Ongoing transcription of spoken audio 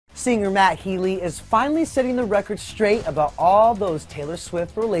Singer Matt Healy is finally setting the record straight about all those Taylor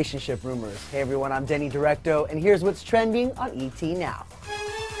Swift relationship rumors. Hey everyone, I'm Denny Directo, and here's what's trending on ET Now.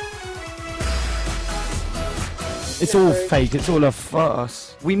 It's all fake, it's all a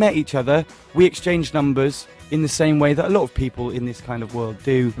farce. We met each other, we exchanged numbers in the same way that a lot of people in this kind of world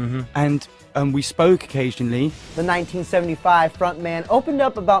do, and we spoke occasionally. The 1975 frontman opened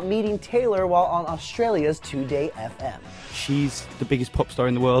up about meeting Taylor while on Australia's 2-Day FM. She's the biggest pop star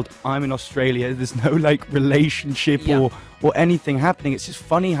in the world. I'm in Australia. There's no like relationship or anything happening. It's just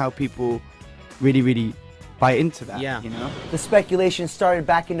funny how people really buy into that, you know? The speculation started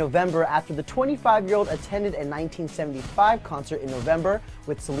back in November after the 25-year-old attended a 1975 concert in November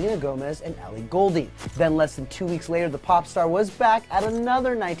with Selena Gomez and Ellie Goulding. Then less than 2 weeks later, the pop star was back at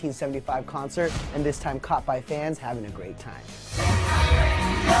another 1975 concert, and this time caught by fans having a great time.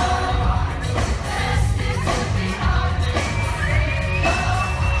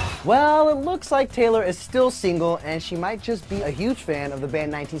 Well, it looks like Taylor is still single, and she might just be a huge fan of the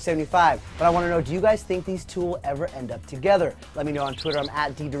band 1975. But I want to know, do you guys think these two will ever end up together? Let me know on Twitter. I'm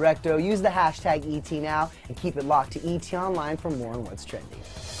 @DDirecto. Use the hashtag ETNow, and keep it locked to ET Online for more on what's trending.